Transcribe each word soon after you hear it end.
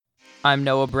I'm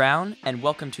Noah Brown, and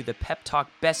welcome to the Pep Talk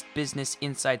Best Business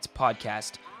Insights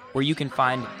podcast, where you can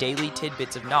find daily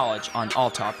tidbits of knowledge on all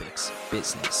topics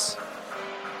business.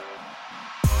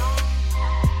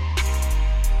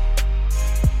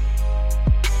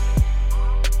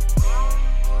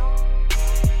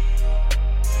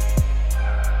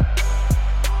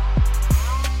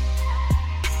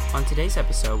 On today's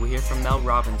episode, we hear from Mel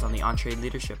Robbins on the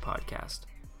EntreLeadership podcast.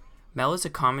 Mel is a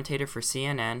commentator for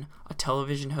CNN, a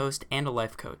television host, and a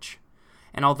life coach.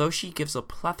 And although she gives a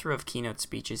plethora of keynote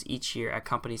speeches each year at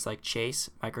companies like Chase,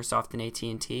 Microsoft, and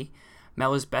AT&T,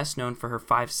 Mel is best known for her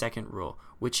 5-second rule,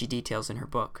 which she details in her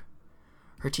book.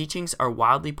 Her teachings are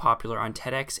wildly popular on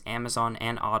TEDx, Amazon,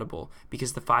 and Audible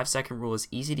because the 5-second rule is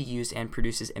easy to use and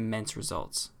produces immense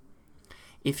results.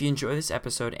 If you enjoy this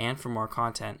episode and for more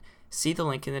content, see the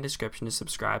link in the description to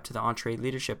subscribe to the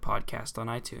EntreLeadership podcast on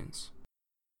iTunes.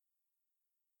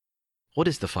 What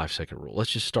is the 5-second rule?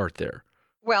 Let's just start there.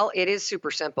 Well, it is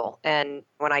super simple. And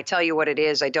when I tell you what it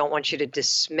is, I don't want you to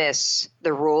dismiss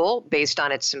the rule based on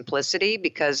its simplicity,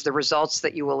 because the results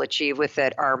that you will achieve with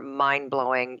it are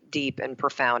mind-blowing, deep, and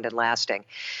profound and lasting.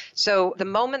 So the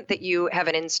moment that you have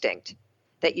an instinct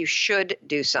that you should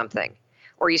do something,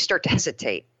 or you start to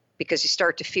hesitate because you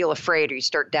start to feel afraid or you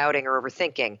start doubting or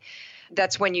overthinking,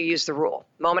 that's when you use the rule.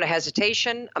 Moment of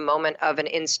hesitation, a moment of an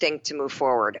instinct to move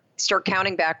forward. Start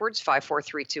counting backwards, 5, 4,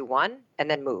 3, 2, 1,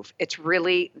 and then move. It's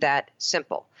really that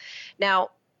simple.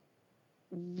 Now,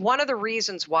 one of the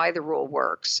reasons why the rule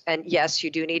works, and yes, you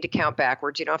do need to count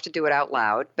backwards. You don't have to do it out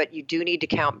loud, but you do need to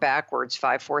count backwards,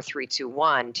 5, 4, 3, 2,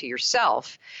 1 to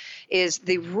yourself, is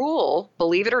the rule,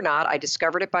 believe it or not, I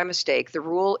discovered it by mistake. The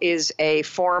rule is a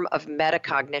form of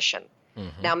metacognition.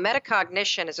 Now,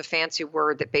 metacognition is a fancy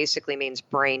word that basically means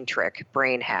brain trick,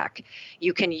 brain hack.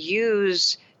 You can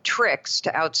use tricks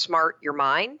to outsmart your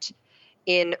mind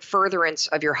in furtherance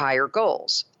of your higher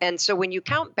goals. And so when you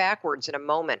count backwards in a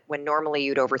moment when normally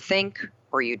you'd overthink,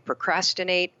 or you'd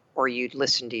procrastinate, or you'd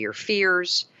listen to your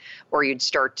fears, or you'd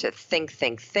start to think,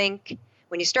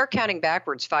 when you start counting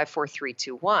backwards, 5, 4, 3,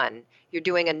 2, 1, you're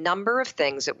doing a number of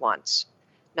things at once.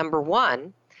 Number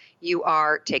one, you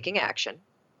are taking action,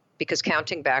 because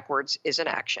counting backwards is an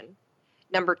action.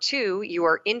 Number two, you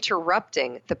are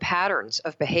interrupting the patterns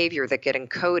of behavior that get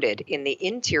encoded in the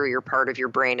interior part of your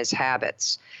brain as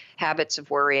habits. Habits of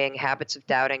worrying, habits of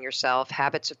doubting yourself,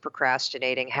 habits of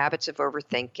procrastinating, habits of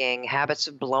overthinking, habits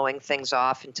of blowing things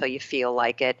off until you feel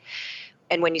like it.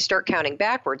 And when you start counting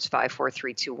backwards, 5, 4,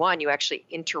 3, 2, 1, you actually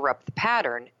interrupt the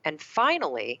pattern. And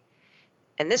finally,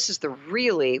 and this is the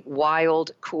really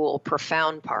wild, cool,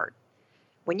 profound part,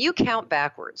 when you count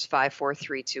backwards, 5, 4,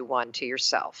 3, 2, 1 to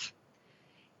yourself,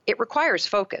 it requires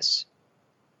focus.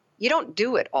 You don't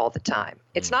do it all the time.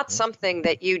 It's not something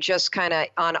that you just kind of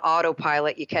on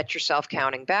autopilot, you catch yourself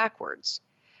counting backwards.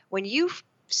 When you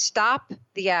stop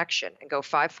the action and go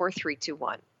 5, 4, 3, 2,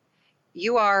 1,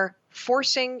 you are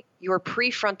forcing your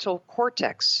prefrontal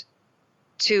cortex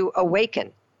to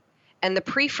awaken. And the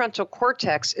prefrontal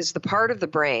cortex is the part of the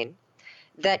brain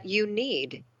that you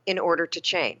need in order to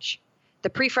change. The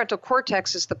prefrontal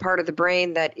cortex is the part of the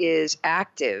brain that is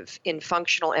active in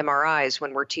functional MRIs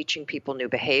when we're teaching people new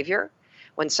behavior,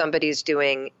 when somebody is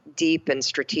doing deep and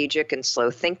strategic and slow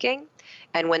thinking,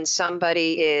 and when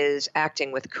somebody is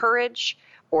acting with courage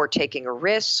or taking a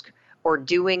risk or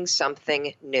doing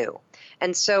something new.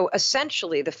 And so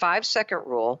essentially the 5-second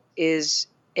rule is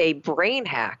a brain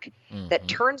hack that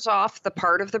turns off the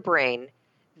part of the brain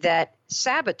that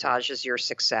sabotages your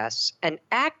success and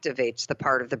activates the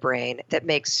part of the brain that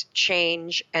makes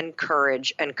change and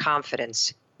courage and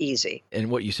confidence easy.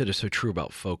 And what you said is so true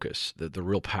about focus. The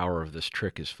real power of this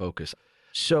trick is focus.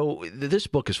 So this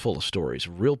book is full of stories,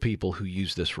 real people who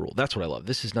use this rule. That's what I love.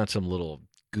 This is not some little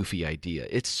goofy idea.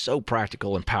 It's so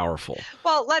practical and powerful.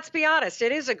 Well, let's be honest.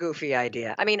 It is a goofy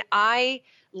idea. I mean, I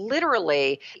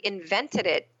literally invented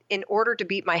it in order to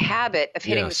beat my habit of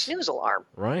hitting the snooze alarm.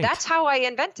 Right. That's how I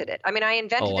invented it. I mean, I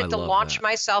invented it to launch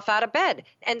myself out of bed.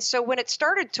 And so when it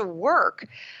started to work,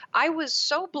 I was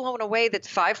so blown away that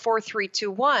 5, 4, 3,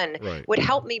 2, 1 would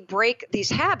help me break these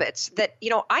habits that,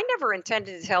 I never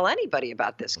intended to tell anybody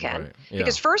about this, Ken. Right. Yeah.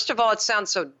 Because first of all, it sounds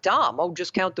so dumb. Oh,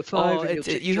 just count to 5 and you'll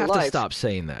change your life. You have to stop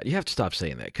saying that. You have to stop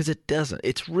saying that because it doesn't.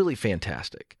 It's really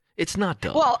fantastic. It's not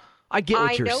dumb. Well, I get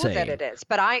what you're saying. I know that it is,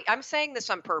 but I'm saying this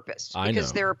on purpose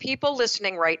because there are people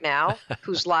listening right now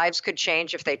whose lives could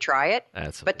change if they try it,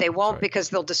 but they won't because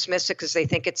they'll dismiss it because they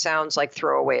think it sounds like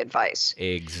throwaway advice.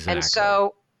 Exactly. And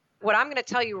so what I'm going to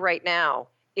tell you right now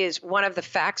is one of the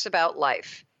facts about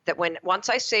life that once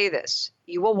I say this,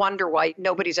 you will wonder why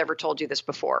nobody's ever told you this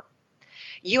before.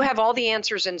 You have all the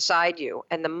answers inside you.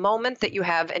 And the moment that you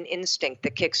have an instinct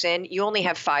that kicks in, you only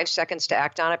have 5 seconds to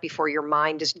act on it before your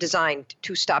mind is designed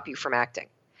to stop you from acting.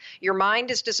 Your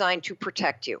mind is designed to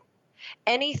protect you.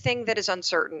 Anything that is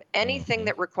uncertain, anything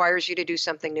that requires you to do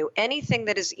something new, anything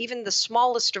that is even the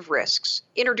smallest of risks,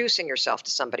 introducing yourself to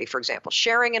somebody, for example,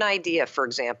 sharing an idea, for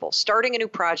example, starting a new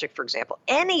project, for example,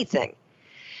 anything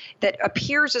that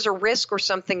appears as a risk or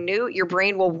something new, your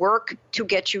brain will work to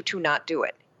get you to not do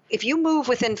it. If you move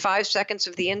within 5 seconds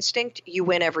of the instinct, you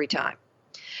win every time.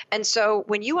 And so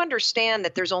when you understand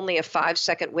that there's only a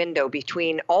 5-second window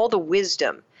between all the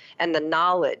wisdom and the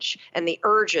knowledge and the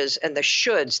urges and the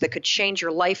shoulds that could change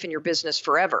your life and your business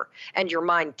forever, and your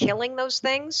mind killing those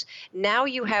things, now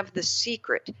you have the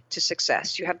secret to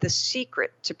success. You have the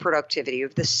secret to productivity. You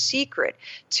have the secret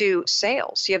to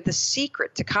sales. You have the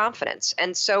secret to confidence.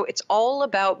 And so it's all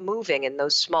about moving in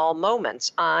those small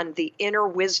moments on the inner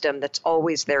wisdom that's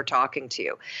always there talking to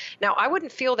you. Now, I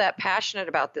wouldn't feel that passionate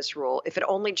about this rule if it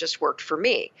only just worked for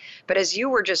me. But as you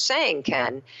were just saying,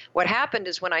 Ken, what happened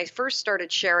is when I first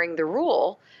started sharing the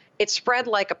rule, it spread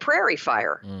like a prairie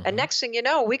fire. And next thing you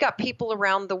know, we got people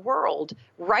around the world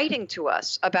writing to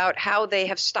us about how they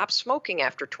have stopped smoking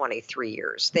after 23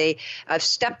 years. They have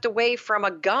stepped away from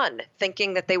a gun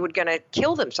thinking that they were going to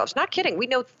kill themselves. Not kidding. We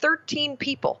know 13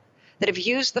 people that have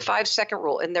used the 5-second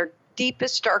rule in their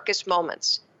deepest, darkest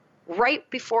moments, right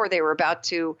before they were about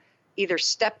to either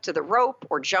step to the rope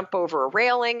or jump over a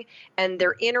railing, and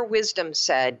their inner wisdom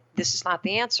said, this is not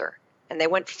the answer. And they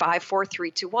went 5, 4,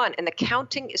 3, 2, 1. And the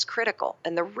counting is critical.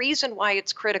 And the reason why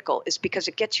it's critical is because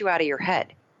it gets you out of your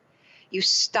head. You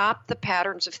stop the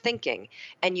patterns of thinking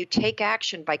and you take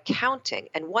action by counting.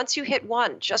 And once you hit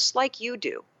 1, just like you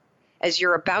do, as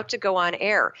you're about to go on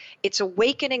air, it's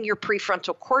awakening your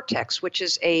prefrontal cortex, which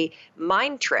is a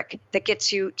mind trick that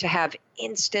gets you to have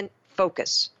instant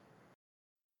focus.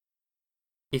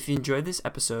 If you enjoyed this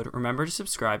episode, remember to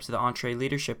subscribe to the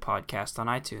EntreLeadership Podcast on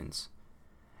iTunes.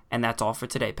 And that's all for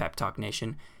today, Pep Talk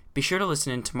Nation. Be sure to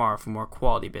listen in tomorrow for more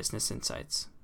quality business insights.